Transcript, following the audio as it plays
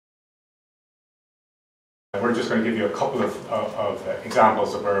We're just going to give you a couple of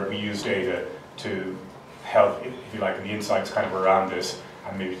examples of where we use data to help, if you like, in the insights kind of around this,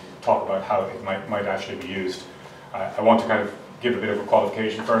 and maybe talk about how it might actually be used. I want to kind of give a bit of a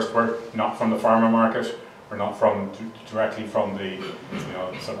qualification first. We're not from the pharma market. We're not directly from the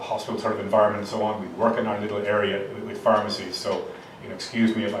sort of hospital sort of environment and so on. We work in our little area with pharmacies, so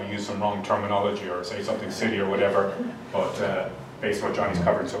excuse me if I use some wrong terminology or say something silly or whatever. But based on what Johnny's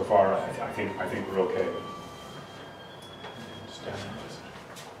covered so far, I think we're okay.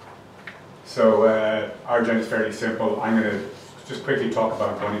 So our agenda is fairly simple. I'm going to just quickly talk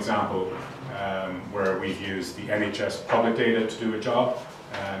about one example where we've used the NHS public data to do a job.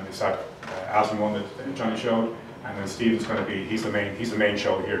 It's that Aslan one that Johnny showed, and then Stephen's going to be, he's the main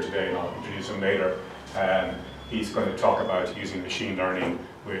show here today, and I'll introduce him later. He's going to talk about using machine learning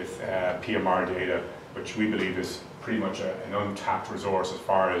with PMR data, which we believe is pretty much an untapped resource as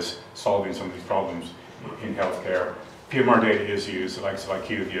far as solving some of these problems in healthcare. PMR data is used, the likes of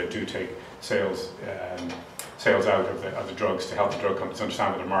IQVIA do take sales out of the drugs to help the drug companies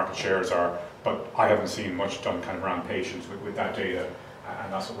understand what their market shares are, but I haven't seen much done kind of around patients with that data,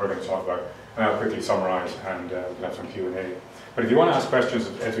 and that's what we're going to talk about. And I'll quickly summarise, and we'll have some Q&A. But if you want to ask questions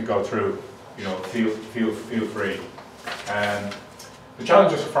as we go through, feel free. The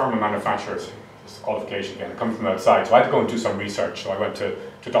challenges for pharma manufacturers, this is the qualification again, it comes from outside, so I had to go and do some research. So I went to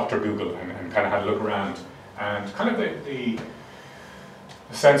Dr. Google and kind of had a look around. And kind of the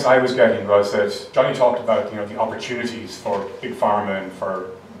sense I was getting was that Johnny talked about the opportunities for big pharma and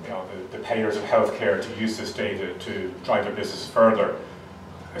for the payers of healthcare to use this data to drive their business further.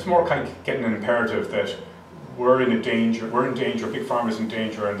 It's more kind of getting an imperative that we're in danger, big pharma's in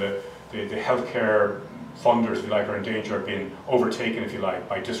danger, and the healthcare funders, if you like, are in danger of being overtaken, if you like,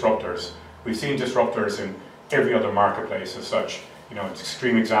 by disruptors. We've seen disruptors in every other marketplace as such.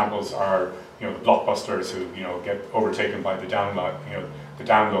 Extreme examples are the blockbusters who get overtaken by the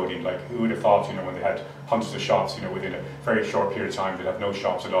downloading. Like, who would have thought when they had hundreds of shops, within a very short period of time they'd have no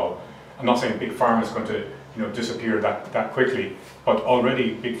shops at all. I'm not saying big pharma is going to disappear that quickly, but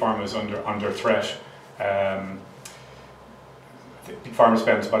already big pharma is under threat. Big pharma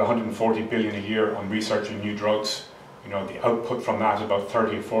spends about 140 billion a year on researching new drugs. The output from that is about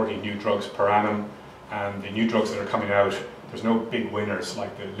 30 or 40 new drugs per annum, and the new drugs that are coming out, there's no big winners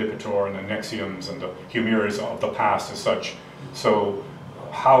like the Lipitor and the Nexiums and the Humiras of the past as such. So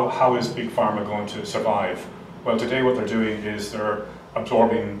how is big pharma going to survive? Well, today what they're doing is they're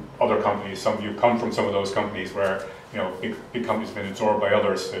absorbing other companies. Some of you come from some of those companies where big companies have been absorbed by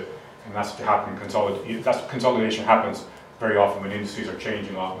others, and that's to happen. Consolidation happens very often when industries are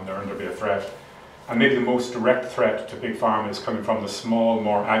changing a lot, when they're under a bit of threat. And maybe the most direct threat to big pharma is coming from the small,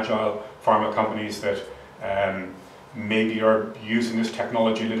 more agile pharma companies that maybe are using this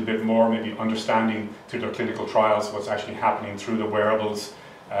technology a little bit more, maybe understanding through their clinical trials what's actually happening through the wearables.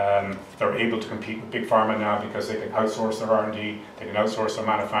 They're able to compete with big pharma now because they can outsource their R&D, they can outsource their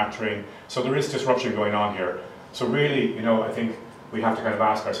manufacturing. So there is disruption going on here. So really, I think we have to kind of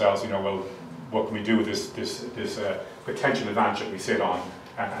ask ourselves, well, what can we do with this potential advantage that we sit on,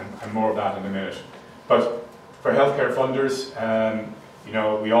 and more of that in a minute. But for healthcare funders,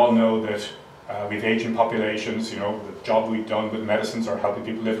 we all know that we have aging populations. The job we've done with medicines are helping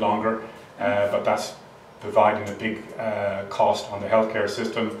people live longer, but that's providing a big cost on the healthcare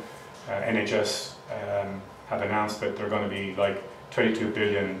system. NHS have announced that they're going to be like 22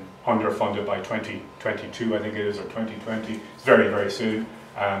 billion underfunded by 2022, I think it is, or 2020. It's very, very soon.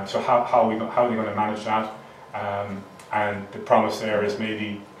 So how are they going to manage that? And the promise there is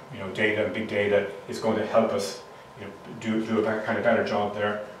maybe data and big data is going to help us do a kind of better job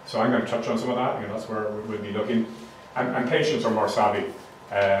there. So I'm going to touch on some of that. That's where we'll be looking. And patients are more savvy.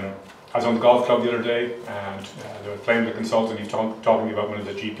 I was on the golf club the other day, and they were playing with a consultant. He was talking to me about one of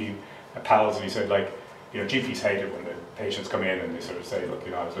the GP pals, and he said, GPs hate it when the patients come in and they sort of say, look,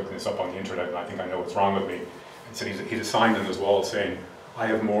 I was looking this up on the internet and I think I know what's wrong with me. And so he's a sign on his wall saying, I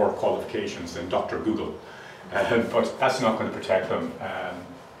have more qualifications than Dr. Google. But that's not going to protect them.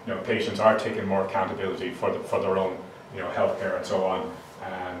 Patients are taking more accountability for their own healthcare and so on,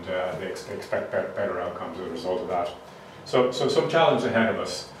 and they expect better outcomes as a result of that. So some challenge ahead of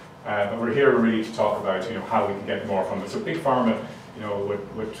us, but we're here really to talk about how we can get more from it. So big pharma,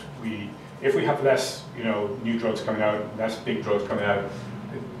 if we have less new drugs coming out, less big drugs coming out,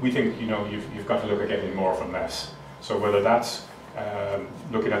 we think you've got to look at getting more from less. So whether that's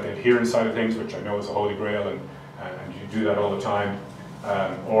looking at the adherence side of things, which I know is the holy grail, and you do that all the time,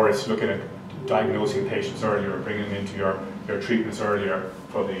 or it's looking at diagnosing patients earlier and bringing them into your treatments earlier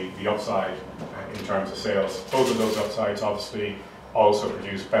for the upside in terms of sales. Both of those upsides obviously also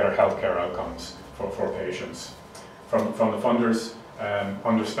produce better healthcare outcomes. for patients. From the funders,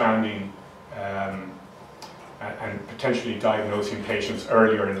 understanding and potentially diagnosing patients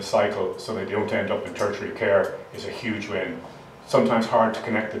earlier in the cycle so that they don't end up in tertiary care is a huge win. Sometimes hard to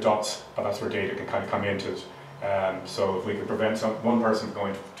connect the dots, but that's where data can kind of come into it. So if we can prevent one person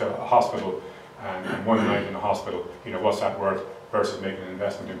going to a hospital and one night in a hospital, you know, what's that worth versus making an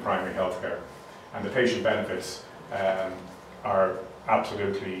investment in primary health care? And the patient benefits are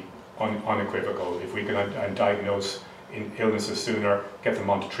absolutely unequivocal. If we can diagnose illnesses sooner, get them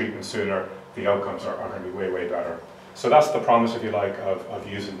onto treatment sooner, the outcomes are going to be way, way better. So that's the promise, if you like, of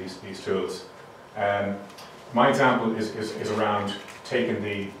using these tools. My example is around taking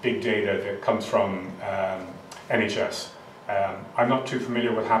the big data that comes from NHS. I'm not too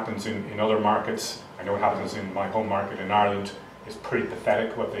familiar with what happens in other markets. I know what happens in my home market in Ireland. It's pretty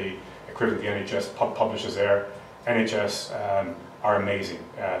pathetic what the equivalent of the NHS publishes there. NHS are amazing.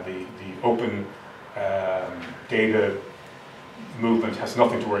 The open data movement has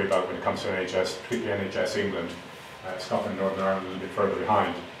nothing to worry about when it comes to NHS, particularly NHS England. Scotland, Northern Ireland a little bit further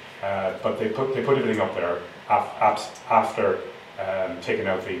behind. But they put everything up there after taking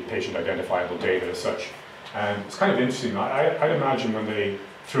out the patient identifiable data as such. And it's kind of interesting. I'd imagine when they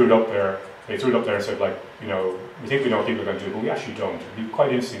threw it up there and said, like, you know, we think we know what people are going to do, but we actually don't. It'd be quite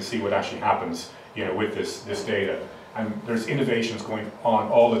interesting to see what actually happens, you know, with this data. And there's innovations going on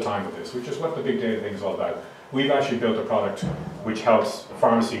all the time with this, which is what the big data thing is all about. We've actually built a product which helps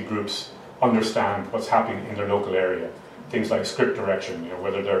pharmacy groups understand what's happening in their local area. Things like script direction, you know,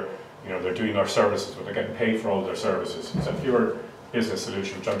 whether they're doing their services, but they're getting paid for all their services. It's a pure business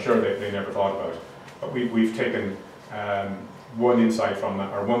solution, which I'm sure they never thought about. But we've taken one insight from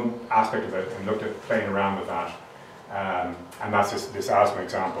that, or one aspect of it, and looked at playing around with that. And that's this asthma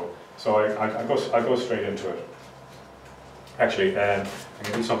example. So I go straight into it. Actually, I'm going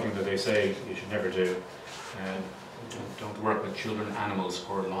to do something that they say you should never do. Don't work with children, animals,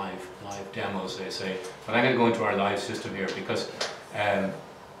 or live demos, they say. But I'm going to go into our live system here because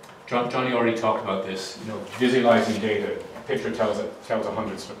Johnny already talked about this. You know, visualizing data. A picture tells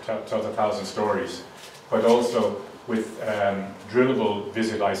 1,000 stories. But also with drillable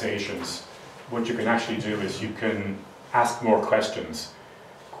visualizations, what you can actually do is you can ask more questions.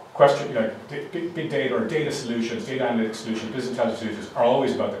 Like big data or data solutions, data analytics solutions, business intelligence solutions are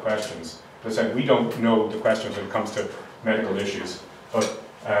always about the questions. As I said, we don't know the questions when it comes to medical issues. But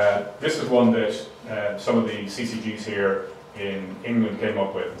this is one that some of the CCGs here in England came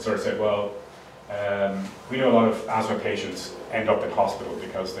up with and sort of said, well, we know a lot of asthma patients end up in hospital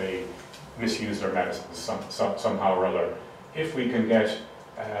because they misuse their medicines somehow or other. If we can get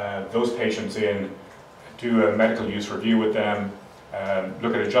those patients in, do a medical use review with them,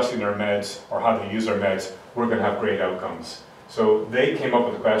 look at adjusting their meds or how they use their meds, we're going to have great outcomes. So they came up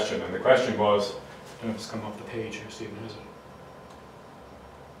with a question, and the question was, I'll just come off the page here, Stephen, is it?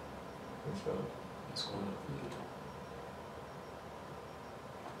 Let's go on.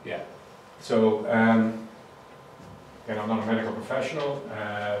 Yeah. So, again, I'm not a medical professional,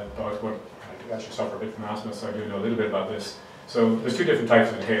 but I do actually suffer a bit from asthma, so I do know a little bit about this. So there's two different types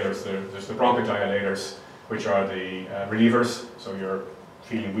of inhalers. There's the bronchodilators, which are the relievers. So you're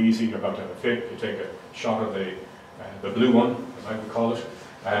feeling wheezy, you're about to have a fit, you take a shot of the blue one, as I would call it.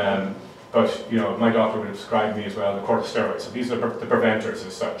 But you know, my doctor would have prescribed me as well the corticosteroids. So these are the preventers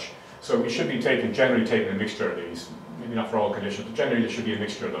as such. So we should be generally taking a mixture of these. Maybe not for all conditions, but generally there should be a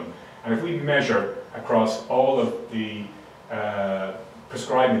mixture of them. And if we measure across all of the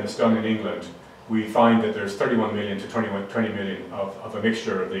prescribing that's done in England, we find that there's 31 million to 20 million of a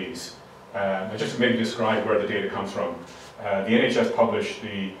mixture of these. I just maybe describe where the data comes from. The NHS published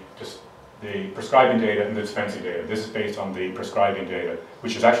the prescribing data and the dispensing data. This is based on the prescribing data,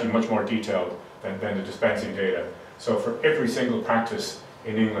 which is actually much more detailed than the dispensing data. So for every single practice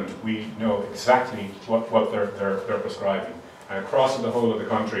in England, we know exactly what they're prescribing. And across the whole of the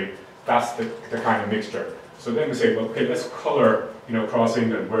country, that's the kind of mixture. So then we say, well, okay, let's colour, you know, across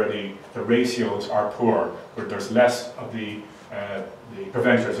England where the ratios are poor, where there's less of the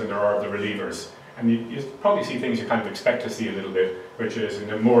preventers than there are of the relievers. And you probably see things you kind of expect to see a little bit, which is in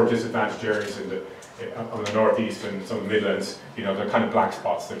the more disadvantaged areas on the northeast and some of the Midlands, you know, they're kind of black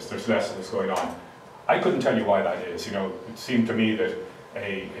spots. There's less of this going on. I couldn't tell you why that is. You know, it seemed to me that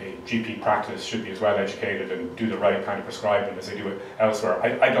a GP practice should be as well educated and do the right kind of prescribing as they do it elsewhere.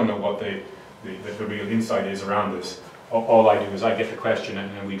 I don't know what the real insight is around this. All I do is I get the question and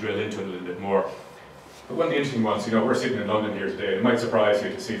then we drill into it a little bit more. But one of the interesting ones, you know, we're sitting in London here today. It might surprise you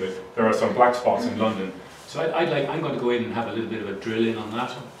to see that there are some black spots in London. So I'm going to go in and have a little bit of a drill in on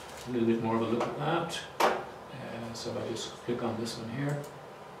that, a little bit more of a look at that. So I just click on this one here.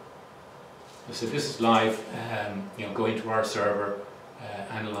 So this is live, you know, going to our server,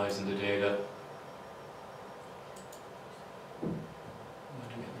 analysing the data.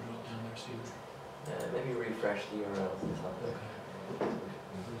 Maybe refresh the URLs or something. Okay.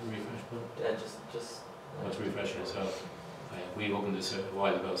 Refresh button? Yeah, just. Let's refresh it itself. We opened this a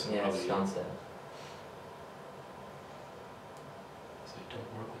while ago, so yeah, probably. it's downstairs. So they don't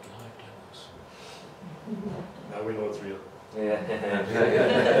work with live demos. Now we know it's real. Yeah.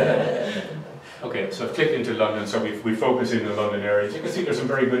 Okay, so I've clicked into London, so we focus in the London areas. You can see there's some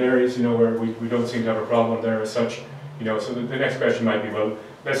very good areas, you know, where we don't seem to have a problem there as such. You know, so the next question might be, well,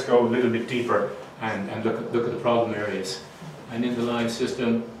 let's go a little bit deeper and look at the problem areas. And in the line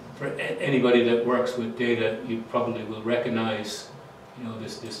system, for anybody that works with data, you probably will recognize, you know,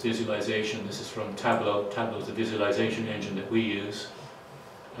 this visualization. This is from Tableau. Tableau is the visualization engine that we use.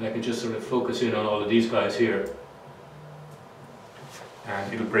 And I can just sort of focus in on all of these guys here.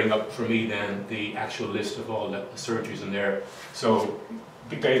 And it'll bring up for me then the actual list of all the surgeries in there. So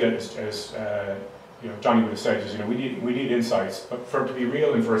big data, as you know, Johnny would have said, is, you know, we need insights, but for it to be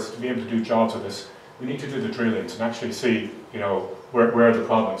real and for us to be able to do jobs with this, we need to do the drillings and actually see, you know, where are the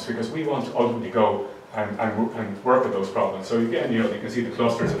problems, because we want to ultimately go and work with those problems. So again, you know, you can see the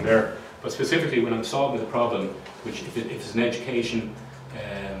clusters in there, but specifically when I'm solving a problem, which if it's an education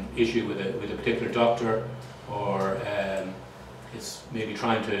issue with a particular doctor, or it's maybe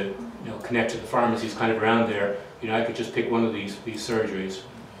trying to, you know, connect to the pharmacies kind of around there, you know, I could just pick one of these surgeries.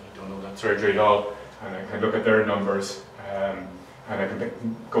 I don't know that surgery at all, and I can look at their numbers, and I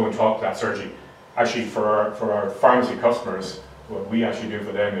can go and talk to that surgery. Actually, for our pharmacy customers, what we actually do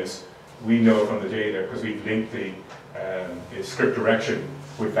for them is we know from the data, because we've linked the script direction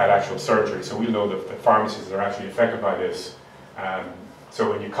with that actual surgery, so we know that the pharmacies that are actually affected by this. So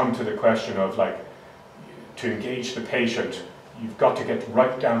when you come to the question of, like, to engage the patient, you've got to get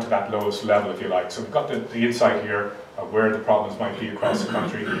right down to that lowest level, if you like. So we've got the insight here of where the problems might be across the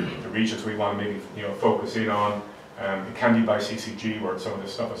country, the regions we want to maybe, you know, focus in on. It can be by CCG, where some of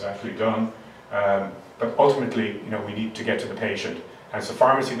this stuff is actually done. But ultimately, you know, we need to get to the patient. And it's a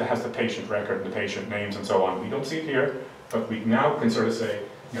pharmacy that has the patient record and the patient names and so on. We don't see it here, but we now can sort of say,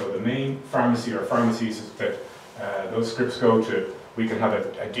 you know, the main pharmacy or pharmacies that those scripts go to, we can have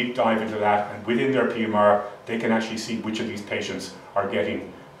a deep dive into that, and within their PMR, they can actually see which of these patients are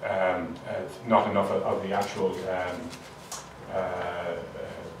getting not enough of the actual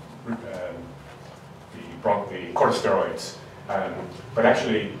the corticosteroids. But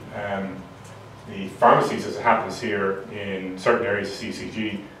actually, the pharmacies, as it happens here in certain areas of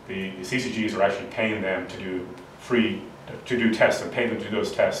CCG, the CCGs are actually paying them to do tests and pay them to do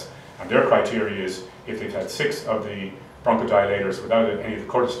those tests. And their criteria is, if they've had 6 of the bronchodilators without any of the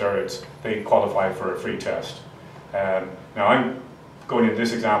corticosteroids, they qualify for a free test. Now I'm going into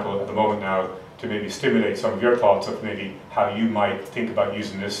this example at the moment now to maybe stimulate some of your thoughts of maybe how you might think about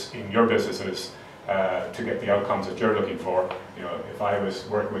using this in your businesses to get the outcomes that you're looking for. You know, if I was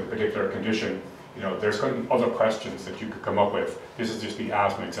working with a particular condition, you know, there's going to be other questions that you could come up with. This is just the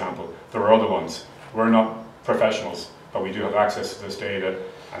asthma example. There are other ones. We're not professionals, but we do have access to this data,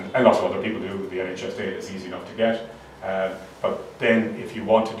 and lots of other people do. The NHS data is easy enough to get. But then if you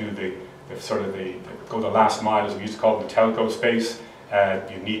want to do go the last mile, as we used to call it, the telco space,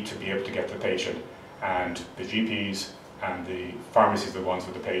 you need to be able to get the patient, and the GPs and the pharmacies are the ones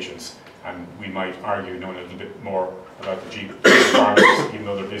with the patients. And we might argue knowing a little bit more about the GP pharmacists, even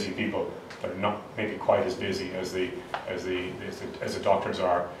though they're busy people, they're not maybe quite as busy as the doctors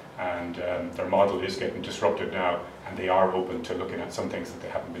are, and their model is getting disrupted now, and they are open to looking at some things that they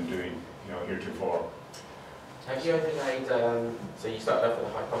haven't been doing, you know, heretofore. Have you overlaid, so you started off with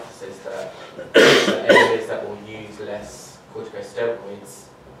a hypothesis that the areas that will use less corticosteroids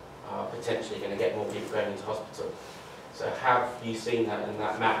are potentially going to get more people going into hospital. So have you seen that in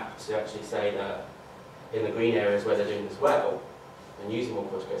that map to actually say that in the green areas where they're doing this well and using more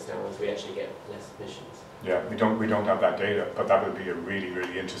corticosteroids, we actually get less admissions? Yeah, we don't have that data, but that would be a really,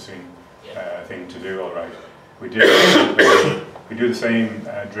 really interesting thing to do. All right, we do the same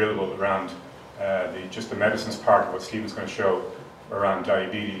drillable around just the medicines part of what Stephen's going to show around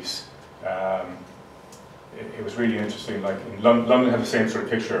diabetes. It was really interesting. Like in London had the same sort of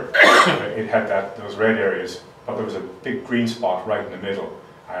picture. It had those red areas, but there was a big green spot right in the middle.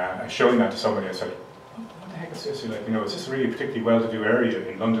 Showing that to somebody, I said, "What the heck is this? Like, you know, is this really a particularly well-to-do area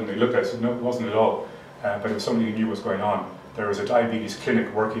in London?" They looked at it and said, "No, it wasn't at all." But it was somebody who knew what was going on. There was a diabetes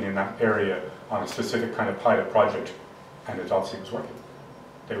clinic working in that area on a specific kind of pilot project, and it obviously was working.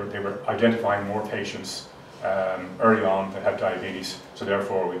 They were identifying more patients early on that had diabetes, so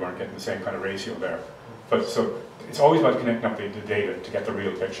therefore we weren't getting the same kind of ratio there. But so it's always about connecting up the data to get the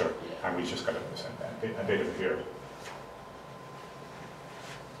real picture, and we just got a bit of it here.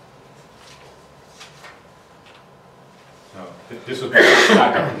 No, this was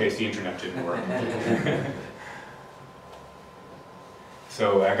back up in case the internet didn't work.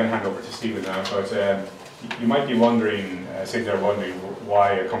 So I'm going to hand over to Stephen now. But you might be wondering, sitting there wondering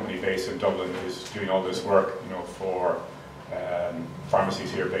why a company based in Dublin is doing all this work, you know, for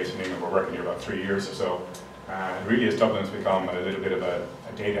pharmacies here based in England. We're working here about 3 years or so. And really, as Dublin's become a little bit of a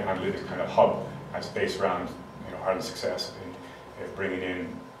data analytics kind of hub, that's based around, you know, Ireland's success in bringing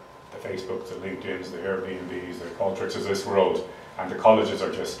in the Facebooks, the LinkedIn's, the Airbnbs, the Qualtrics of this world, and the colleges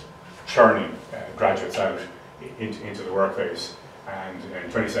are just churning graduates out into the workplace. And in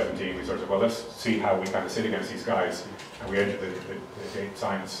 2017, we sort of, well, let's see how we kind of sit against these guys, and we entered the Data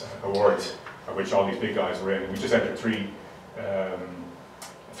Science Awards, of which all these big guys were in. And we just entered three of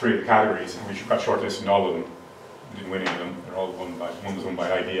the categories, and we got shortlisted in all of them. We didn't win any of them. They're all won by, one was won by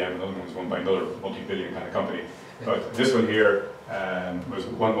IBM, another one was won by another multi-billion kind of company. But this one here was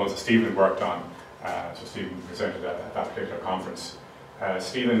one of the ones that Stephen worked on. So Stephen presented at that particular conference.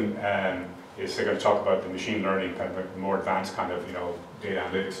 Stephen is going to talk about the machine learning, kind of more advanced kind of, you know, data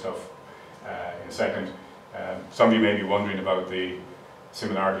analytics stuff in a second. Some of you may be wondering about the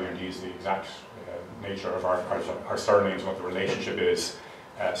similarity, and the exact nature of our surnames, what the relationship is.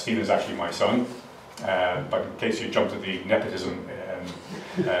 Stephen is actually my son, but in case you jumped to the nepotism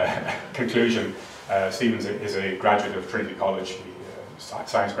conclusion, Stephen is a graduate of Trinity College,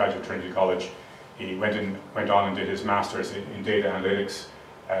 science graduate of Trinity College. He went on and did his master's in data analytics.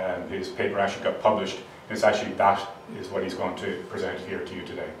 His paper actually got published. And it's actually that is what he's going to present here to you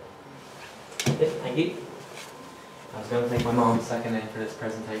today. Okay, thank you. I was going to thank my mom's second name for this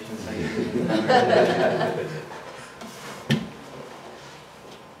presentation. So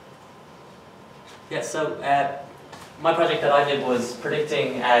yeah, so my project that I did was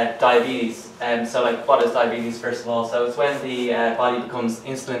predicting diabetes. So like, what is diabetes first of all? So it's when the body becomes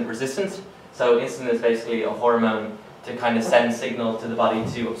insulin resistant. So insulin is basically a hormone to kind of send signal to the body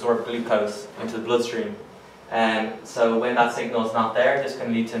to absorb glucose into the bloodstream. So when that signal is not there, this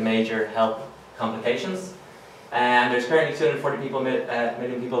can lead to major health complications. And there's currently 240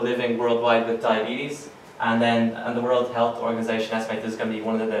 million people living worldwide with diabetes. And the World Health Organization estimates this is going to be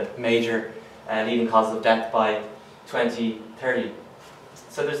one of the major leading causes of death by 2030.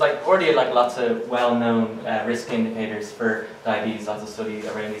 So there's already lots of well-known risk indicators for diabetes, lots of studies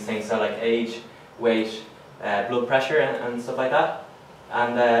around these things. So like age, weight, blood pressure and stuff like that.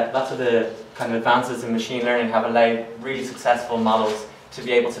 And lots of the kind of advances in machine learning have allowed really successful models to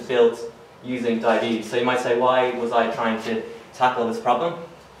be able to build using diabetes. So you might say, why was I trying to tackle this problem?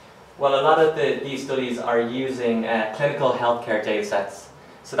 Well, a lot of these studies are using clinical healthcare data sets.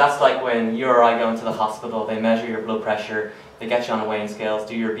 So that's like when you or I go into the hospital, they measure your blood pressure, they get you on a weighing scales,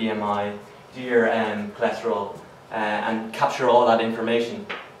 do your BMI, do your cholesterol, and capture all that information.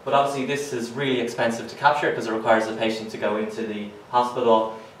 But obviously this is really expensive to capture because it requires the patient to go into the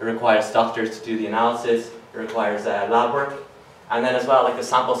hospital, it requires doctors to do the analysis, it requires lab work. And then as well, like the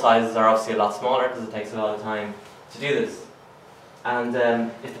sample sizes are obviously a lot smaller because it takes a lot of time to do this. And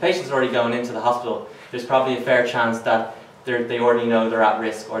if the patient's already going into the hospital, there's probably a fair chance that they already know they're at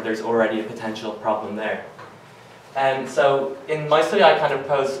risk or there's already a potential problem there. And so in my study I kind of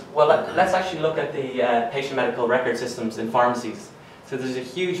proposed, well, let's actually look at the patient medical record systems in pharmacies. So there's a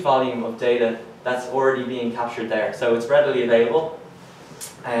huge volume of data that's already being captured there. So it's readily available.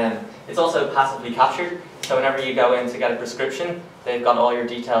 It's also passively captured. So whenever you go in to get a prescription, they've got all your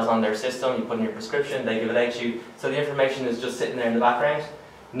details on their system, you put in your prescription, they give it out to you. So the information is just sitting there in the background.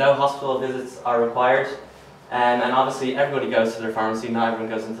 No hospital visits are required. And obviously everybody goes to their pharmacy, not everyone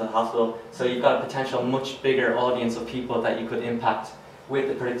goes into the hospital. So you've got a potential much bigger audience of people that you could impact with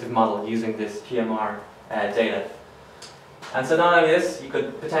the predictive model using this PMR data. And so not only this, you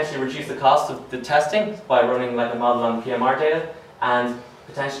could potentially reduce the cost of the testing by running like a model on PMR data and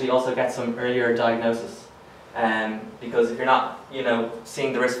potentially also get some earlier diagnosis. Because if you're not,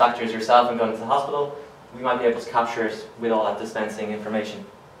 seeing the risk factors yourself and going to the hospital, we might be able to capture it with all that dispensing information.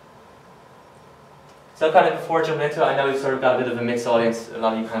 So kind of before jumping into it, I know we've sort of got a bit of a mixed audience. A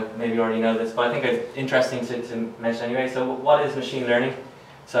lot of you kind of maybe already know this, but I think it's interesting to mention anyway. So what is machine learning?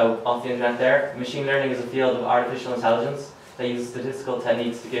 So off the internet there, machine learning is a field of artificial intelligence that uses statistical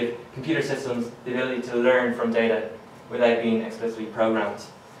techniques to give computer systems the ability to learn from data without being explicitly programmed.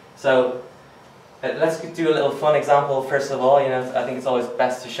 So let's do a little fun example first of all. I think it's always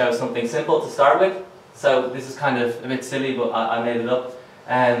best to show something simple to start with. So this is kind of a bit silly, but I made it up.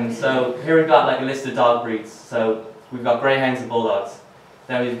 So here we've got like a list of dog breeds. So we've got greyhounds and bulldogs.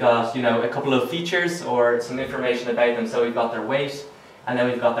 Then we've got, you know, a couple of features or some information about them. So we've got their weight, and then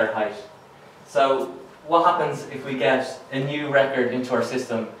we've got their height. So what happens if we get a new record into our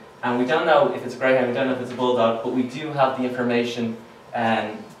system, and we don't know if it's a greyhound, we don't know if it's a bulldog, but we do have the information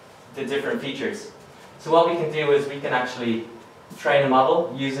and the different features. So what we can do is we can actually train a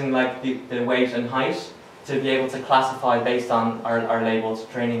model using like the weight and height to be able to classify based on our labeled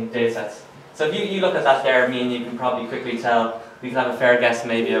training data sets. So if you look at that there, me and you can probably quickly tell, we can have a fair guess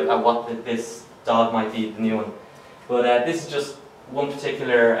maybe at what this dog might be, the new one. But this is just one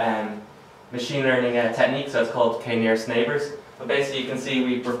particular machine learning technique, so it's called k-nearest neighbors. But basically you can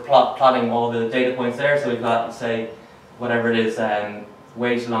see we're plotting all the data points there, so we've got, say, whatever it is,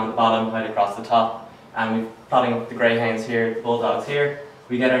 weight along the bottom, height across the top, and we're plotting up the greyhounds here, the bulldogs here.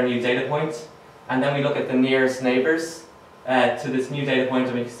 We get our new data points, and then we look at the nearest neighbors to this new data point,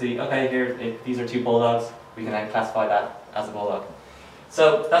 and we can see, okay, here, if these are two bulldogs, we can then classify that as a bulldog.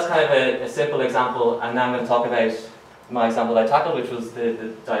 So that's kind of a simple example, and now I'm going to talk about my example that I tackled, which was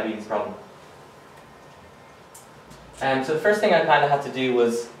the diabetes problem. So the first thing I kind of had to do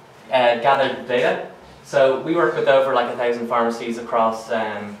was gather the data. So we work with over like 1,000 pharmacies across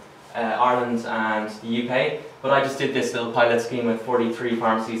Ireland and the UK, but I just did this little pilot scheme with 43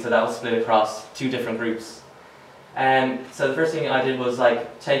 pharmacies, so that was split across 2 different groups. So the first thing I did was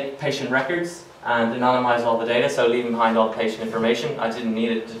like take patient records and anonymize all the data, so leaving behind all the patient information. I didn't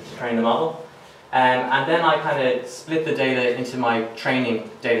need it to train the model. And then I kind of split the data into my training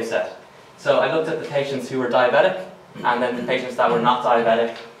data set. So I looked at the patients who were diabetic, and then the patients that were not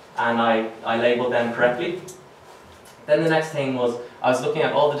diabetic, and I labeled them correctly. Then the next thing was I was looking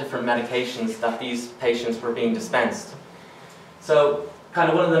at all the different medications that these patients were being dispensed. So kind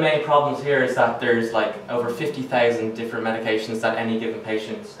of one of the main problems here is that there's like over 50,000 different medications that any given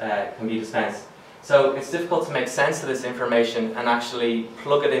patient can be dispensed. So it's difficult to make sense of this information and actually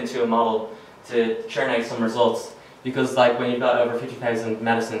plug it into a model to churn out some results, because like when you've got over 50,000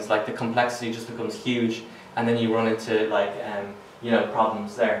 medicines, like the complexity just becomes huge, and then you run into like you know,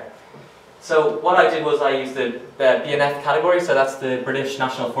 problems there. So what I did was I used the BNF category, so that's the British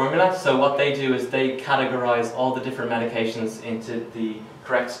National Formula. So what they do is they categorize all the different medications into the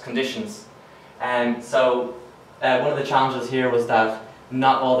correct conditions. And so one of the challenges here was that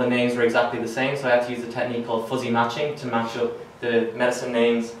not all the names were exactly the same, so I had to use a technique called fuzzy matching to match up the medicine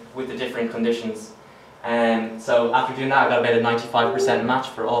names with the different conditions. And so after doing that, I got about a 95% match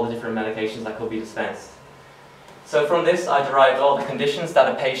for all the different medications that could be dispensed. So from this, I derived all the conditions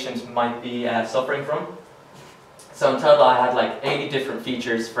that a patient might be suffering from. So in total, I had like 80 different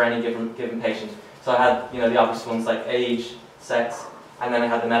features for any given patient. So I had, you know, the obvious ones like age, sex, and then I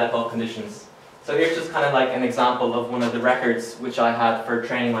had the medical conditions. So here's just kind of like an example of one of the records which I had for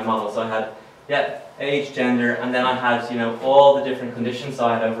training my model. So I had, yeah, age, gender, and then I had, you know, all the different conditions. So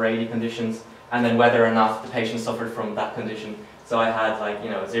I had over 80 conditions, and then whether or not the patient suffered from that condition. So I had like,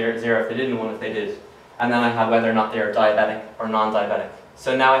 you know, 0 if they didn't, 1 if they did. And then I had whether or not they are diabetic or non-diabetic.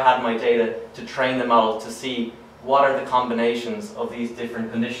 So now I had my data to train the model to see what are the combinations of these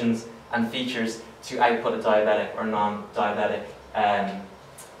different conditions and features to output a diabetic or non-diabetic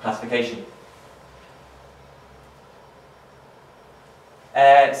classification.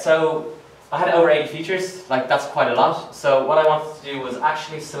 So I had over 80 features, like that's quite a lot. So what I wanted to do was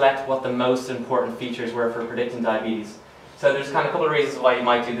actually select what the most important features were for predicting diabetes. So there's kind of a couple of reasons why you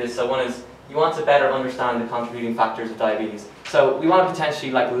might do this. So one is you want to better understand the contributing factors of diabetes. So we want to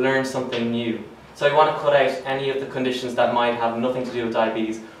potentially like learn something new. So we want to cut out any of the conditions that might have nothing to do with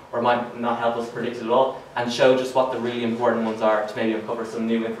diabetes or might not help us predict it at all, and show just what the really important ones are to maybe uncover some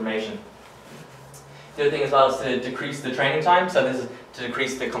new information. The other thing as well is to decrease the training time. So this is to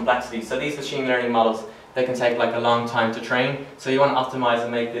decrease the complexity. So these machine learning models, they can take like a long time to train. So you want to optimize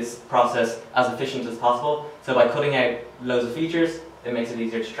and make this process as efficient as possible. So by cutting out loads of features, it makes it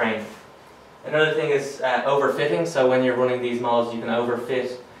easier to train. Another thing is overfitting. So when you're running these models, you can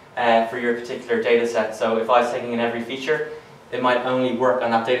overfit for your particular data set. So if I was taking in every feature, it might only work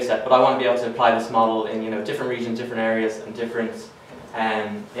on that data set, but I want to be able to apply this model in, you know, different regions, different areas, and different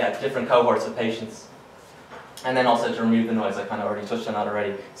cohorts of patients. And then also to remove the noise. I kind of already touched on that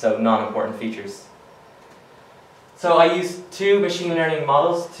already. So non-important features. So I used 2 machine learning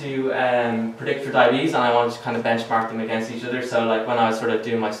models to predict for diabetes, and I wanted to kind of benchmark them against each other. So like when I was sort of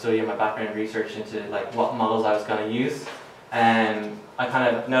doing my study and my background research into like what models I was going to use, I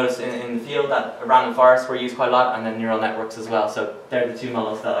kind of noticed in the field that random forests were used quite a lot, and then neural networks as well. So they're the 2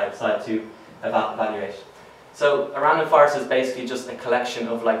 models that I decided to evaluate. So a random forest is basically just a collection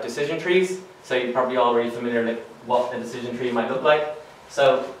of like decision trees. So you're probably already familiar with what a decision tree might look like.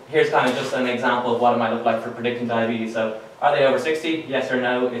 So here's kind of just an example of what it might look like for predicting diabetes. So Are they over 60? Yes or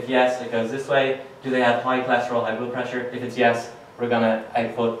no? If yes, it goes this way. Do they have high cholesterol, high blood pressure? If it's yes, we're going to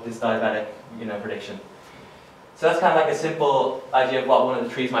output this diabetic, prediction. So that's kind of like a simple idea of what one of the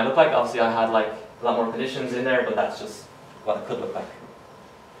trees might look like. Obviously, I had like a lot more conditions in there, but that's just what it could look like.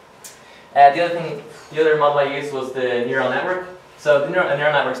 The other model I used was the neural network. So the neural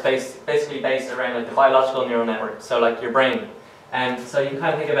network is basically based around like the biological neural network, so like your brain. And so you can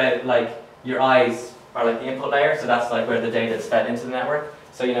kind of think about it like your eyes are like the input layer, so that's like where the data is fed into the network.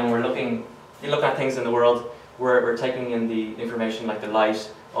 So you're looking at things in the world, we're taking in the information like the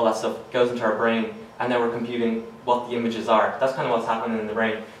light, all that stuff goes into our brain, and then we're computing what the images are. That's kind of what's happening in the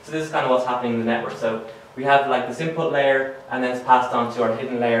brain. So this is kind of what's happening in the network. So we have like this input layer, and then it's passed on to our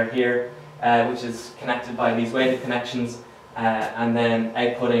hidden layer here, which is connected by these weighted connections, and then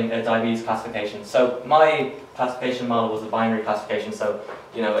outputting a diabetes classification. So my classification model was a binary classification, so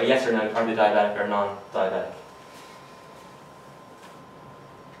a yes or no, are they diabetic or non-diabetic.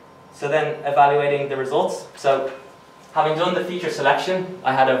 So then evaluating the results. So having done the feature selection,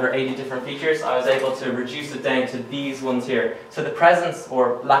 I had over 80 different features. I was able to reduce it down to these ones here. So the presence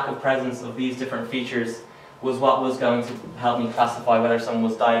or lack of presence of these different features was what was going to help me classify whether someone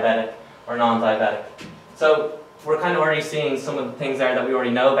was diabetic or non-diabetic. So we're kind of already seeing some of the things there that we already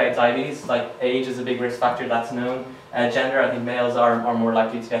know about diabetes, like age is a big risk factor, that's known. Gender, I think males are more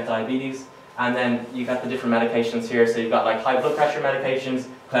likely to get diabetes. And then you got the different medications here, so you've got like high blood pressure medications,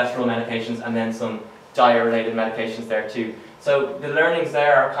 cholesterol medications, and then some diet-related medications there too. So the learnings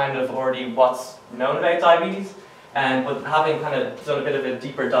there are kind of already what's known about diabetes, but having kind of done a bit of a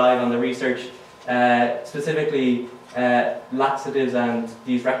deeper dive on the research, specifically laxatives and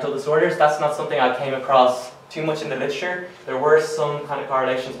these rectal disorders, that's not something I came across too much in the literature. There were some kind of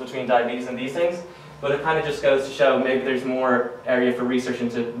correlations between diabetes and these things, but it kind of just goes to show maybe there's more area for research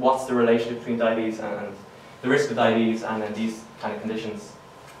into what's the relationship between diabetes and the risk of diabetes and then these kind of conditions.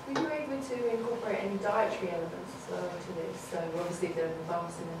 Were you able to incorporate any dietary elements as well into this? So obviously the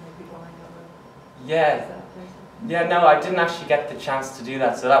advancing and maybe buying Yeah, no, I didn't actually get the chance to do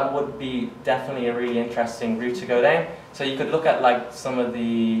that, so that would be definitely a really interesting route to go down. So you could look at like some of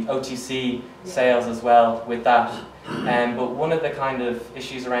the OTC sales as well with that, but one of the kind of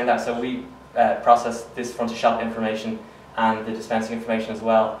issues around that, so we process this front of shop information and the dispensing information as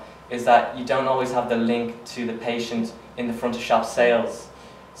well, is that you don't always have the link to the patient in the front of shop sales.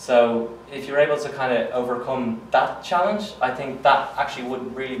 So if you're able to kind of overcome that challenge, I think that actually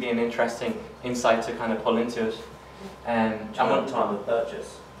would really be an interesting insight to kind of pull into it. And time of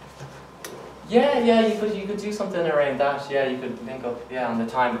purchase. Yeah, you could do something around that. Yeah, you could link up on the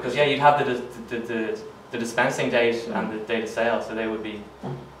time, because you'd have the dispensing date and the date of sale, so they would be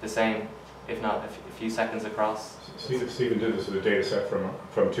the same, if not a few seconds across. Stephen did this with a data set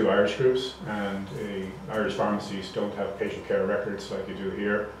from two Irish groups, and Irish pharmacies don't have patient care records like you do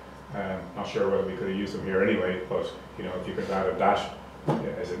here. Not sure whether we could have used them here anyway, but if you could have added that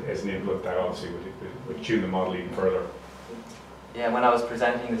as an input, that obviously would tune the model even further. Yeah, when I was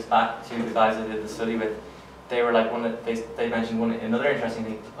presenting this back to the guys I did the study with, they were like they mentioned another interesting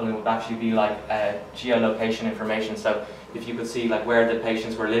thing to pull in would actually be like geolocation information. So if you could see like where the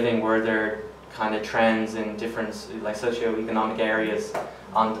patients were living, were there kind of trends in different like socioeconomic areas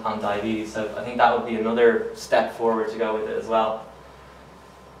on diabetes. So I think that would be another step forward to go with it as well.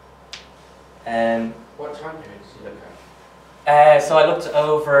 What time period did you look at? So I looked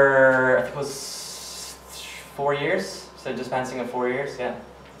over, I think it was 4 years, so dispensing of 4 years, yeah.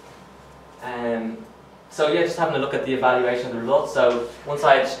 So yeah, just having a look at the evaluation of the results. So once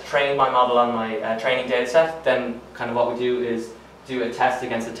I had trained my model on my training data set, then kind of what we do is do a test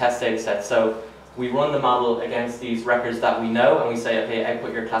against a test data set. So we run the model against these records that we know, and we say, okay,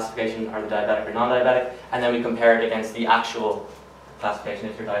 output your classification, are they diabetic or non-diabetic, and then we compare it against the actual classification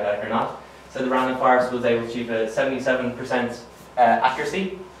if you're diabetic or not. So the random forest was able to achieve a 77%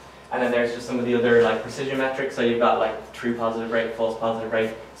 accuracy, and then there's just some of the other like precision metrics. So you've got like true positive rate, false positive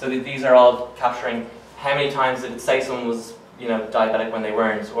rate. So these are all capturing how many times did it say someone was diabetic when they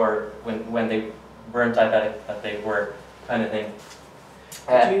weren't, or when they weren't diabetic that they were, kind of thing.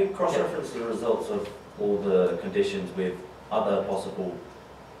 Could you cross-reference the results of all the conditions with other possible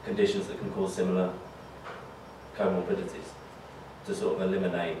conditions that can cause similar comorbidities to sort of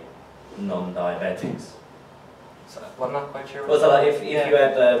eliminate non-diabetics? So, well, I'm not quite sure. Well, so like if you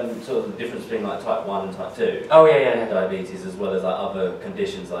had sort of the difference between like type 1 and type 2 diabetes, as well as like other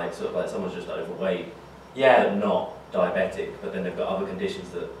conditions like sort of like someone's just overweight but not diabetic, but then they've got other conditions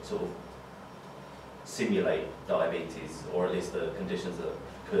that sort of simulate diabetes, or at least the conditions that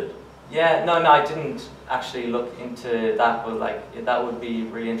could. Yeah, no, I didn't actually look into that, but like that would be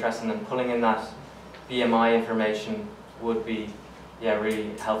really interesting, and pulling in that BMI information would be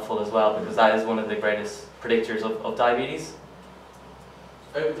really helpful as well, because that is one of the greatest predictors of diabetes.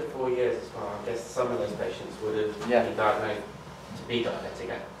 Over the 4 years as well, I guess some of those patients would have been diagnosed to be diabetic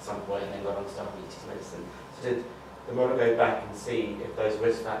at some point and then got on to diabetes medicine. So did the model go back and see if those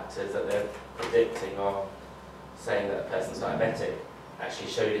risk factors that they're predicting or saying that a person's diabetic actually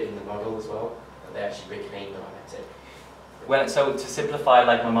showed it in the model as well, that they actually became diabetic? Well, so to simplify,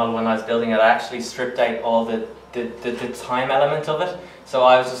 like my model when I was building it, I actually stripped out all the time element of it. So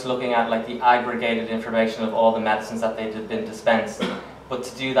I was just looking at like the aggregated information of all the medicines that they'd been dispensed. But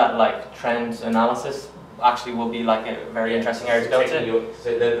to do that like trend analysis actually will be like a very interesting area to go to.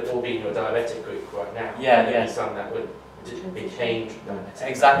 So they'd all be in your diabetic group right now. Yeah, There'd be some that would became diabetic.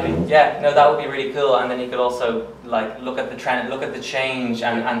 Exactly. Yeah. No, that would be really cool. And then you could also like look at the trend, look at the change,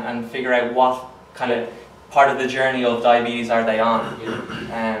 and figure out what kind of part of the journey of diabetes are they on.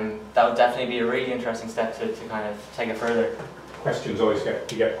 That would definitely be a really interesting step to kind of take it further. Questions, always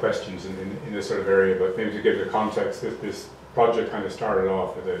get questions in this sort of area, but maybe to give you context, this project kind of started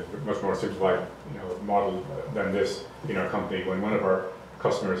off with a much more simplified model than this in our company, when one of our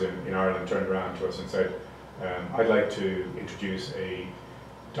customers in Ireland turned around to us and said, I'd like to introduce a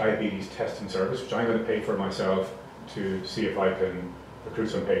diabetes testing service, which I'm going to pay for myself, to see if I can recruit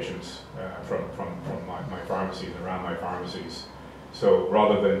some patients from my pharmacies and around my pharmacies. So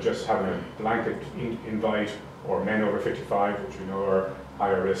rather than just having a blanket invite, or men over 55, which we know are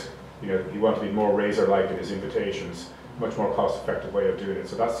higher risk, you want to be more razor-like in his invitations, much more cost-effective way of doing it.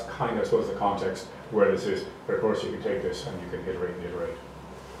 So that's kind of, I suppose, the context where this is. But of course, you can take this and you can iterate and iterate.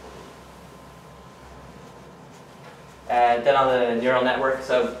 Then on the neural network,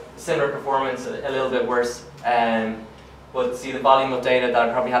 so similar performance, a little bit worse. But see, the volume of data that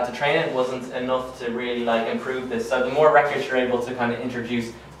I probably had to train it wasn't enough to really like improve this. So the more records you're able to kind of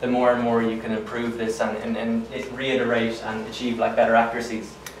introduce, the more and more you can improve this and reiterate and achieve like better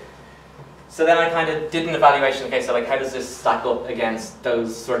accuracies. So then I kind of did an evaluation. Okay, so like how does this stack up against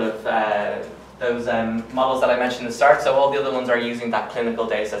those sort of models that I mentioned at the start? So all the other ones are using that clinical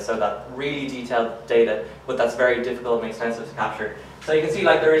data set, so that really detailed data, but that's very difficult and expensive to capture. So you can see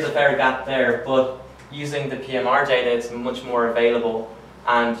like there is a fair gap there, but using the PMR data, it's much more available,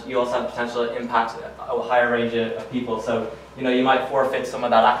 and you also have potential to impact a higher range of people. So you might forfeit some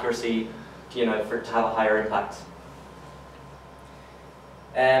of that accuracy, to have a higher impact.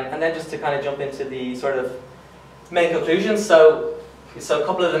 And then just to kind of jump into the sort of main conclusions. So a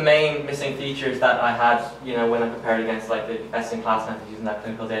couple of the main missing features that I had, when I compared against like the best-in-class method using that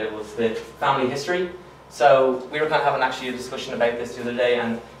clinical data, was the family history. So we were kind of having actually a discussion about this the other day,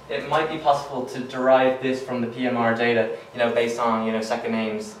 and it might be possible to derive this from the PMR data, based on second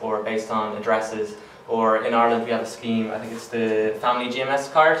names or based on addresses. Or in Ireland we have a scheme, I think it's the family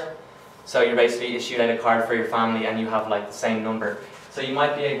GMS card. So you're basically issued out a card for your family and you have like the same number. So you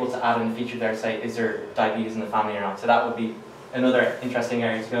might be able to add in a feature there, say, is there diabetes in the family or not? So that would be another interesting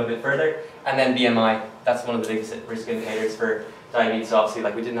area to go a bit further. And then BMI, that's one of the biggest risk indicators for diabetes. So obviously,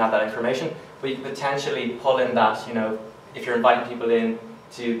 like, we didn't have that information, but you could potentially pull in that, if you're inviting people in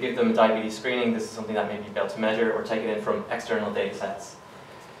to give them a diabetes screening, this is something that maybe you'll be able to measure or take it in from external data sets.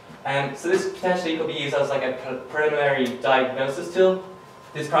 So this potentially could be used as like a preliminary diagnosis tool.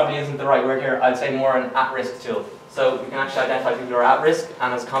 This probably isn't the right word here. I'd say more an at-risk tool. So we can actually identify people who are at risk,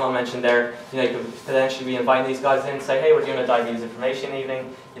 and as Conall mentioned there, you could potentially be inviting these guys in, say, hey, we're doing a diabetes information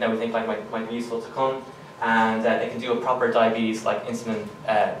evening. We think like might be useful to come, and they can do a proper diabetes like insulin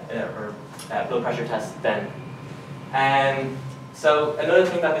or blood pressure test then. So another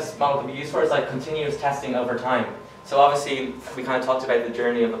thing that this model could be used for is like continuous testing over time. So obviously, we kind of talked about the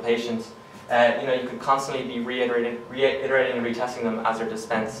journey of a patient. You could constantly be reiterating and retesting them as they're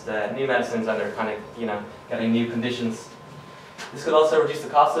dispensed new medicines and they're kind of, getting new conditions. This could also reduce the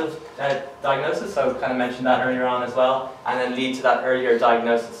cost of diagnosis, so kind of mentioned that earlier on as well, and then lead to that earlier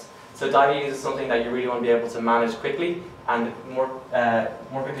diagnosis. So diabetes is something that you really want to be able to manage quickly, and the more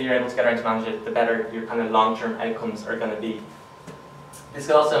quickly you're able to get around to manage it, the better your kind of long-term outcomes are going to be. This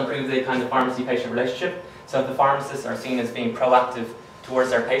could also improve the kind of pharmacy-patient relationship. So if the pharmacists are seen as being proactive towards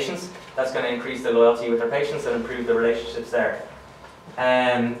their patients, that's going to increase the loyalty with their patients and improve the relationships there.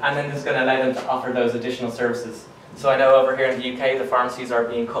 And then this is going to allow them to offer those additional services. So I know over here in the UK, the pharmacies are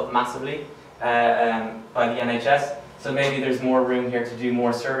being cut massively by the NHS. So maybe there's more room here to do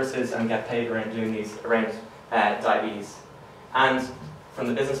more services and get paid around doing these around diabetes. And from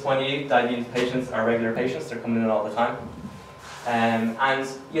the business point of view, diabetes patients are regular patients. They're coming in all the time.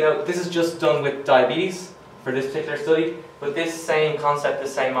 This is just done with diabetes for this particular study, but this same concept,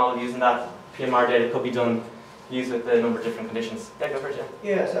 this same model using that PMR data could be done, used with a number of different conditions. Yeah, go for it, Jim.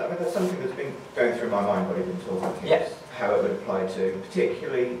 Yeah, so I mean, that's something that's been going through my mind while you've been talking, is how it would apply to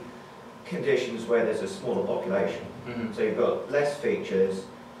particularly conditions where there's a smaller population. Mm-hmm. So you've got less features,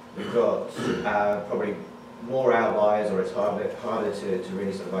 you've got probably more outliers, or it's harder to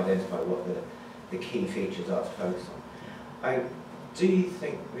really sort of identify what the key features are to focus on. Do you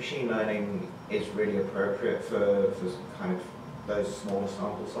think machine learning is really appropriate for kind of those smaller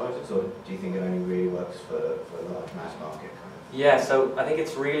sample sizes, or do you think it only really works for large mass market kind of? Yeah, so I think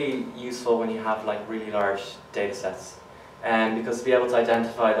it's really useful when you have like really large data sets. Because to be able to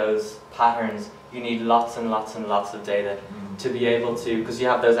identify those patterns, you need lots and lots and lots of data to be able to, because you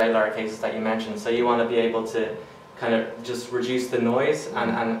have those outlier cases that you mentioned, so you want to be able to kind of just reduce the noise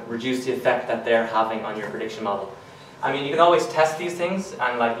and reduce the effect that they're having on your prediction model. I mean, you can always test these things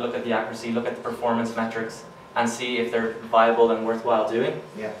and like look at the accuracy, look at the performance metrics, and see if they're viable and worthwhile doing.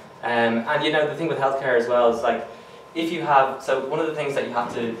 Yeah. And you know, the thing with healthcare as well is like, if you have, so one of the things that you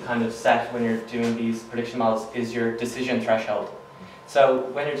have to kind of set when you're doing these prediction models is your decision threshold. So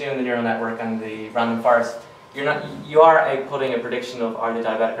when you're doing the neural network and the random forest, you are outputting a prediction of are they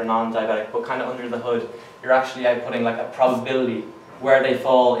diabetic or non-diabetic, but kind of under the hood, you're actually outputting like a probability where they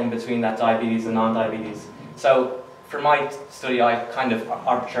fall in between that diabetes and non-diabetes. So for my study, I kind of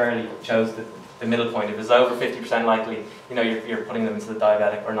arbitrarily chose the middle point. If it's over 50% likely, you know, you're putting them into the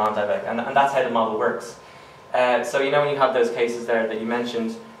diabetic or non-diabetic, and that's how the model works. So you know, when you have those cases there that you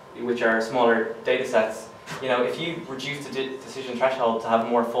mentioned, which are smaller data sets, you know, if you reduce the decision threshold to have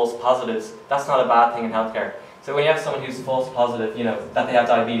more false positives, that's not a bad thing in healthcare. So when you have someone who's false positive, you know, that they have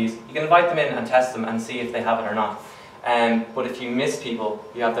diabetes, you can invite them in and test them and see if they have it or not. But if you miss people,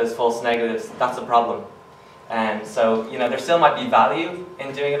 you have those false negatives, that's a problem. So, you know, there still might be value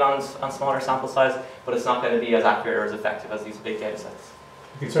in doing it on smaller sample size, but it's not going to be as accurate or as effective as these big data sets.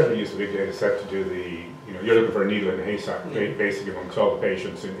 You can certainly use the big data set to do you know, you're looking for a needle in a haystack, basically amongst all the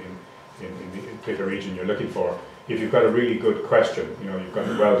patients in the particular region you're looking for. If you've got a really good question, you know, you've got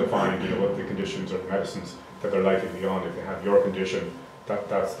it well defined, you know, what the conditions or the medicines that they're likely to be on if they have your condition,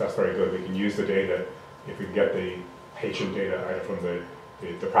 that's very good. We can use the data, if we can get the patient data either from the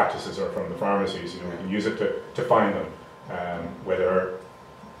practices or from the pharmacies, you know, we can use it to find them. Whether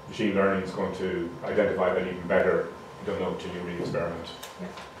machine learning is going to identify that even better, you don't know until you really experiment. Yeah.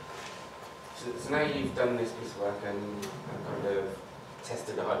 So now you've done this piece of work and kind of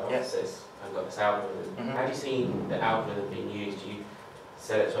tested the hypothesis and got this algorithm. How do you see the algorithm being used? Do you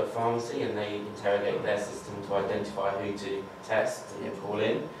sell it to a pharmacy and they interrogate their system to identify who to test and call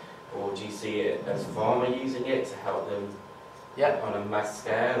in? Or do you see it as pharma using it to help them on a mass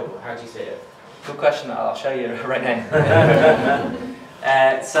scale? Or how do you see it? Good question. I'll show you right now.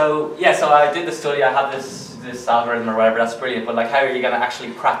 So I did the study. I had this algorithm or whatever. That's brilliant. But like, how are you going to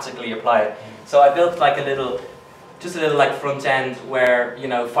actually practically apply it? So I built like just a little like front end where, you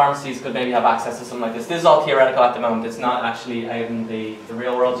know, pharmacies could maybe have access to something like this. This is all theoretical at the moment. It's not actually out in the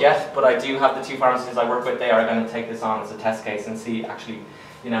real world yet. But I do have the two pharmacies I work with. They are going to take this on as a test case and see actually,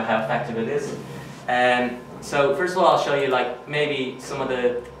 you know, how effective it is. So first of all, I'll show you like maybe some of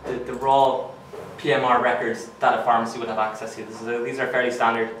the raw PMR records that a pharmacy would have access to. These are fairly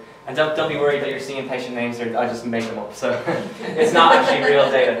standard. And don't be worried that you're seeing patient names here. I just make them up. So it's not actually real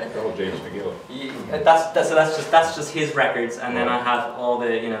data. Oh, James McGill. That's just his records, and then I have all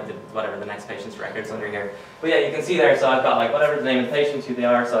the, you know, whatever the next patient's records under here. But yeah, you can see there. So I've got like whatever the name of the patient, who they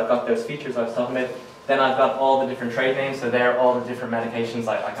are. So I've got those features I was talking about. Then I've got all the different trade names. So they're all the different medications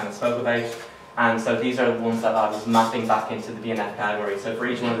I kind of spoke about. And so these are the ones that I was mapping back into the BNF category. So for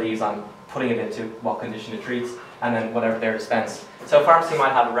each one of these, I'm putting it into what condition it treats, and then whatever they're dispensed. So a pharmacy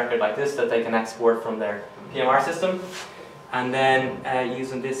might have a record like this that they can export from their PMR system, and then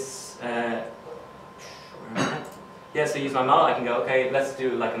using this, so use my model, I can go, okay, let's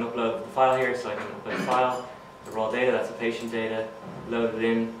do like an upload of the file here. So I can upload the file, the raw data, that's the patient data, load it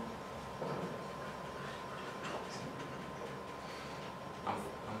in.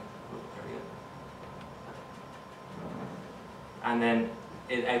 And then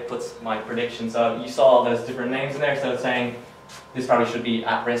it outputs my prediction. So you saw all those different names in there, so it's saying this probably should be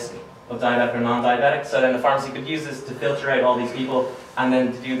at risk of diabetic or non-diabetic. So then the pharmacy could use this to filter out all these people, and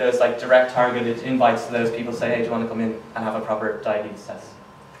then to do those like direct targeted invites to those people, say, hey, do you want to come in and have a proper diabetes test?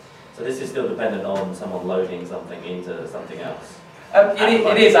 So this is still dependent on someone loading something into something else?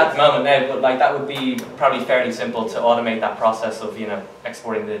 It is at the moment now, but like that would be probably fairly simple to automate that process of, you know,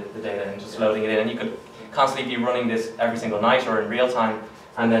 exporting the data and just loading it in. And you could constantly be running this every single night or in real time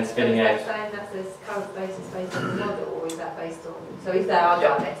and then spitting out. Is that saying that's this current basis based on the model, or is that based on? So if they are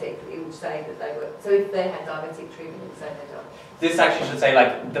diabetic, it would say that they were. So if they had diabetic treatment, it would say they're diabetic. This actually should say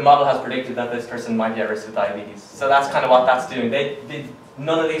like the model has predicted that this person might be at risk of diabetes. So that's kind of what that's doing.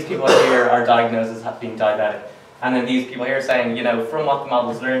 None of these people here are diagnosed as being diabetic, and then these people here are saying, you know, from what the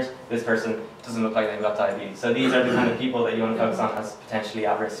model's learned, this person doesn't look like they've got diabetes. So these are the kind of people that you want to focus on as potentially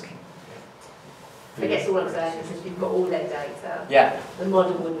at risk. I guess all I'm saying is if you've got all their data, the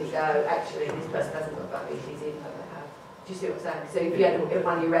model wouldn't go, actually, this person hasn't got diabetes even though they have. Do you see what I'm saying? So if you had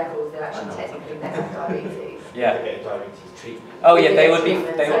one of your records, they're actually technically they have diabetes. Yeah. They're getting diabetes treatment. Oh yeah, they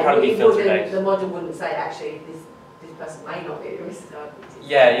would probably be filtered out. The model wouldn't say, actually, this person may not be at risk of diabetes.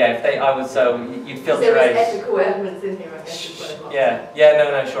 Yeah, you'd filter out. There's ethical elements in here, I guess, as well.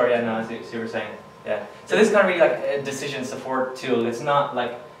 I see what you're saying. Yeah. So this is kind of really like a decision support tool. It's not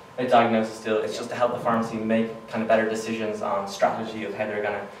like a diagnosis tool. It's just to help the pharmacy make kind of better decisions on strategy of how they're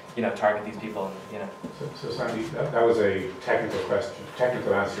going to, you know, target these people. And, you know. So Sandy, that was a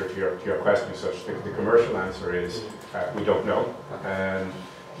technical answer to your question. So the commercial answer is we don't know.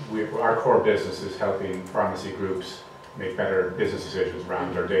 Our core business is helping pharmacy groups make better business decisions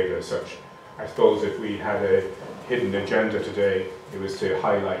around their data as such. I suppose if we had a hidden agenda today, it was to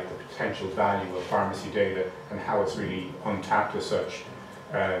highlight the potential value of pharmacy data and how it's really untapped as such.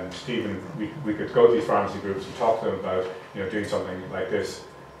 Stephen, we could go to these pharmacy groups and talk to them about, you know, doing something like this,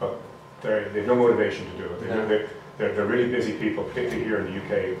 but they've no motivation to do it. They're really busy people, particularly here in the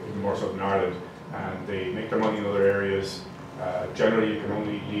UK, even more so than Ireland, and they make their money in other areas. Generally, you can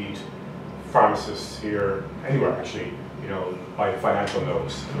only lead pharmacists here, anywhere actually, you know, by financial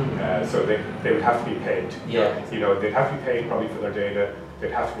nose. So they would have to be paid. Yeah. You know, they'd have to be paid probably for their data.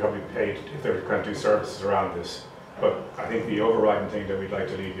 They'd have to be probably paid if they were going to do services around this. But I think the overriding thing that we'd like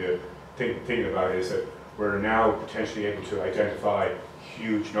to leave you thinking about is that we're now potentially able to identify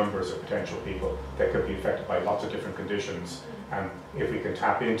huge numbers of potential people that could be affected by lots of different conditions. And if we can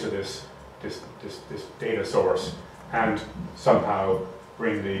tap into this data source and somehow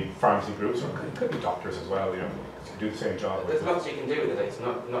bring the pharmacy groups, or it could be doctors as well, you know, to do the same job. There's lots you can do with it. It's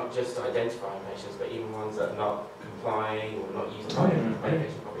not just identifying patients, but even ones that are not complying or not using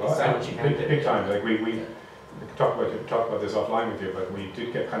medication properly. There's so much you can do. Big time. Like we can talk about this offline with you, but we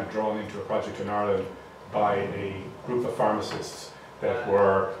did get kind of drawn into a project in Ireland by a group of pharmacists that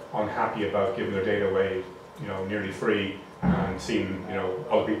were unhappy about giving their data away, you know, nearly free, and seeing, you know,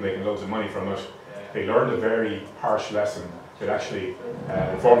 other people making loads of money from it. They learned a very harsh lesson that actually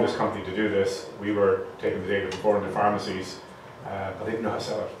informed this company to do this. We were taking the data from 400 pharmacies, but they didn't know how to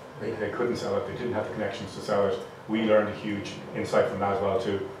sell it. They couldn't sell it. They didn't have the connections to sell it. We learned a huge insight from that as well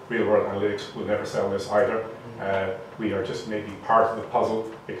too. Real world analytics will never sell this either. We are just maybe part of the puzzle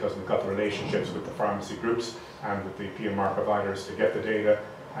because we've got the relationships with the pharmacy groups and with the PMR providers to get the data.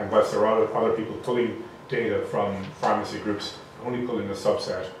 And whilst there are other people pulling data from pharmacy groups, only pulling a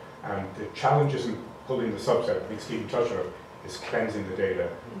subset. And the challenge isn't pulling the subset, I think Stephen touched on it, is cleansing the data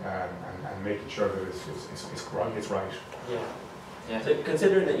and making sure that it's right. Yeah. So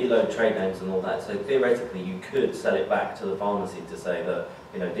considering that you load trade names and all that, so theoretically you could sell it back to the pharmacy to say that,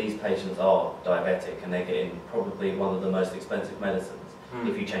 you know, these patients are diabetic and they're getting probably one of the most expensive medicines.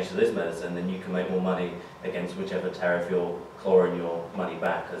 If you change to this medicine, then you can make more money against whichever tariff you're clawing your money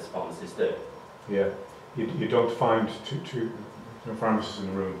back, as pharmacists do. Yeah, you don't find two pharmacists in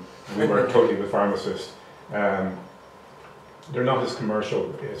the room. We work totally with pharmacists. They're not as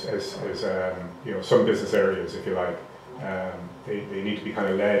commercial as you know, some business areas, if you like. They need to be kind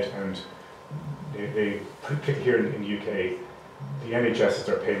of led, and they particularly here in the UK, the NHS is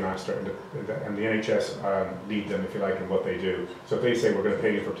their paymaster, and the NHS lead them, if you like, in what they do. So if they say we're going to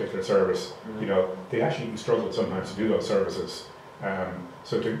pay you for a particular service, you know, they actually even struggle sometimes to do those services.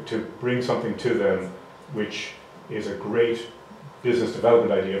 So to bring something to them, which is a great business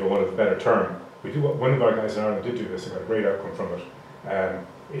development idea, for want of a better term. One of our guys in Ireland did do this and got a great outcome from it.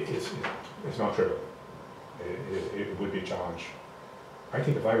 It's not trivial. It would be a challenge. I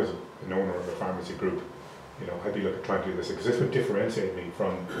think if I was an owner of a pharmacy group, you know, I'd be looking at trying to do this because this would differentiate me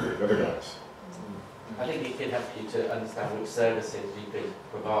from the other guys. I think it could help you to understand which services you could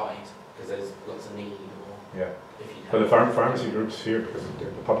provide, because there's lots of need. Yeah. Well, the pharmacy groups here, because the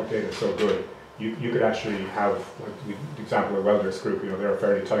public data is so good, you could actually have, like the example of Welders Group, you know, they're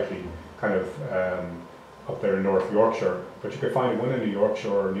fairly tightly kind of up there in North Yorkshire, but you could find one in New Yorkshire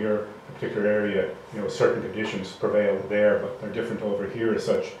or near a particular area, you know, certain conditions prevail there, but they're different over here as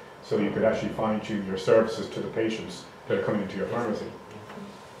such, so you could actually fine-tune your services to the patients that are coming into your pharmacy.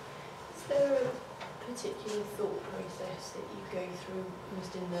 Is there a particular thought process that you go through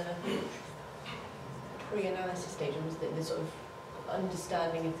almost in the pre-analysis stage, or is it the sort of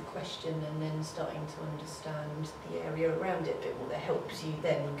understanding of the question and then starting to understand the area around it a bit more that helps you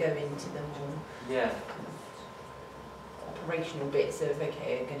then go into the more operational bits of,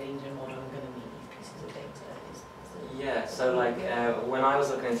 okay, I'm going to need a model, I'm going to need these pieces of data. Yeah, so like when I was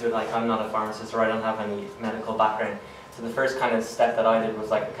looking into it, like I'm not a pharmacist or I don't have any medical background, so the first kind of step that I did was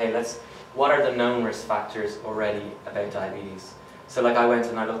like, okay, what are the known risk factors already about diabetes? So like I went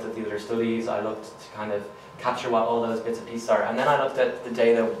and I looked at the other studies, I looked to kind of capture what all those bits and pieces are, and then I looked at the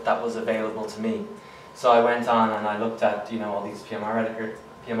data that was available to me. So I went on and I looked at, you know, all these PMR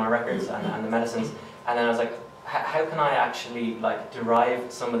records and the medicines, and then I was like, how can I actually like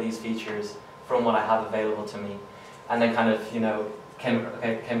derive some of these features from what I have available to me? And then kind of, you know, came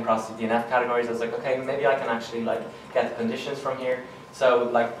across the DNF categories. I was like, okay, maybe I can actually like get the conditions from here. So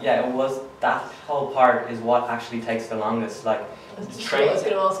like, yeah, it was, that whole part is what actually takes the longest. Like, what I was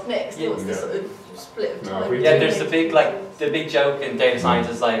going to ask next. What's the sort of split of time? Yeah, there's the big joke in data science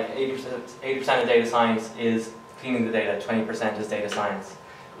is like 80% of data science is cleaning the data, 20% is data science.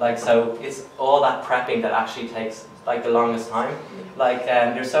 Like, so it's all that prepping that actually takes like the longest time. Like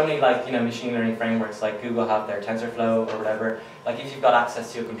there's so many like, you know, machine learning frameworks, like Google have their TensorFlow or whatever. Like if you've got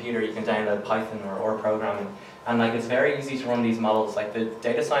access to a computer, you can download Python or programming, and like it's very easy to run these models. Like the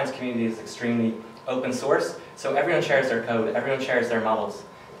data science community is extremely open source, so everyone shares their code, everyone shares their models.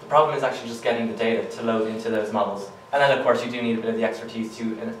 The problem is actually just getting the data to load into those models. And then of course you do need a bit of the expertise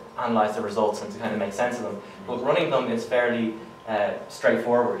to analyze the results and to kind of make sense of them. But running them is fairly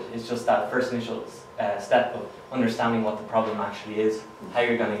straightforward. It's just that first initial step of understanding what the problem actually is, how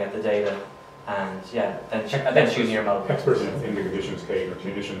you're going to get the data, and yeah, then choosing your model. Experts in the conditions code or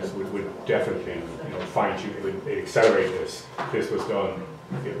conditions would definitely, you know, fine tune. It would accelerate this. This was done.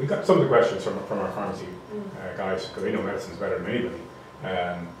 Yeah, we got some of the questions from our pharmacy guys, because they know medicines better than anybody.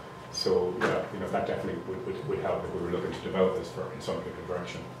 So yeah, you know, that definitely would help if we were looking to develop this in some different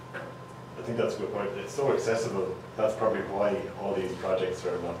direction. I think that's a good point. It's so accessible. That's probably why all these projects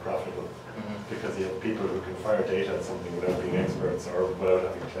are not profitable. Because you have people who can fire data at something without being experts or without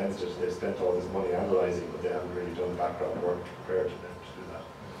having cleansed it. They've spent all this money analysing, but they haven't really done background work to prepare to do that.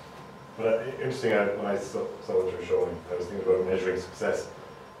 But interesting, when I saw what you were showing, I was thinking about measuring success.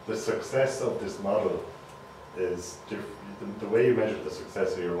 The success of this model is the way you measure the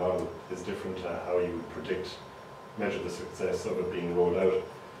success of your model is different to how you would measure the success of it being rolled out.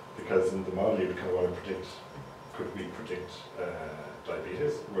 Because in the model you kind of want to predict, could we predict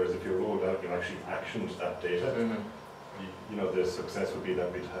diabetes? Whereas if you rolled out, you actually actioned that data. You know, the success would be that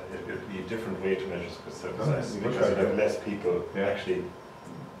it would be a different way to measure success, because you'd have less people actually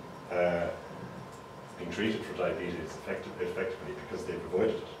being treated for diabetes effectively because they've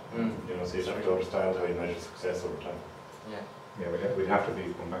avoided it. You know, so you have to understand how you measure success over time. Yeah, we'd have to be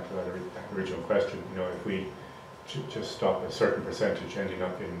going back to that original question. You know, if we just stop a certain percentage ending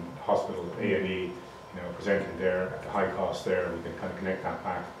up in hospital A&E, you know, presenting there at the high cost there, we can kind of connect that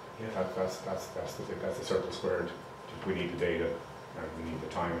back. Yeah. That's the circle squared. We need the data, and we need the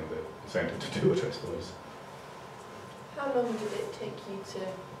time and the incentive to do it, I suppose. How long did it take you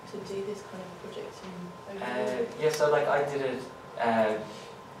to do this kind of project? Yeah, so like I did it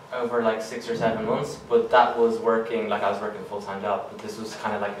over like 6 or 7 months, but that was working, like I was working a full-time job, but this was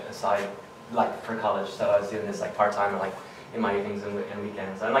kind of like a side, like for college, so I was doing this like part-time, like in my evenings and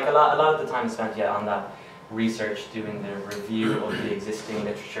weekends, and like a lot of the time spent on that research, doing the review of the existing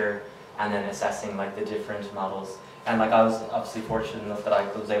literature, and then assessing like the different models. And like I was obviously fortunate enough that I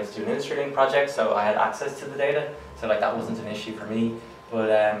was able to do an industry-linked project, so I had access to the data, so like that wasn't an issue for me.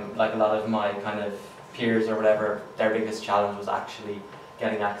 But like a lot of my kind of peers or whatever, their biggest challenge was actually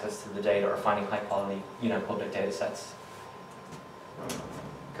getting access to the data or finding high-quality, you know, public data sets.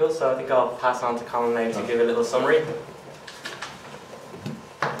 Cool. So I think I'll pass on to Conall now to give a little summary.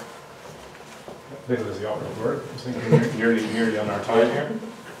 Little is the operative word. I think we're nearly on our time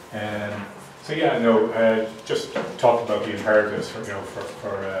here. So yeah, no, just talked about the imperatives for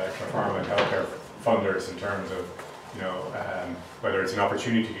pharma and healthcare funders in terms of, you know, whether it's an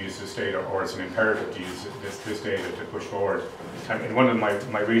opportunity to use this data or it's an imperative to use this data to push forward. And in one of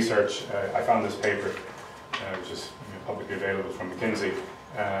my research, I found this paper, which is publicly available from McKinsey,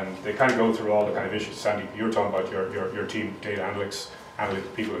 and they kind of go through all the kind of issues. Sandy, you were talking about your team, data analytics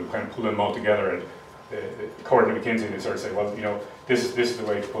people, and kind of pull them all together. And according to McKinsey, they sort of say, well, you know, this is the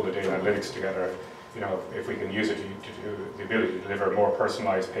way to pull the data analytics together. You know, if we can use it to do the ability to deliver more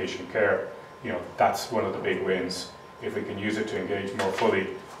personalised patient care, you know, that's one of the big wins. If we can use it to engage more fully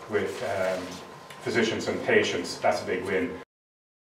with physicians and patients, that's a big win.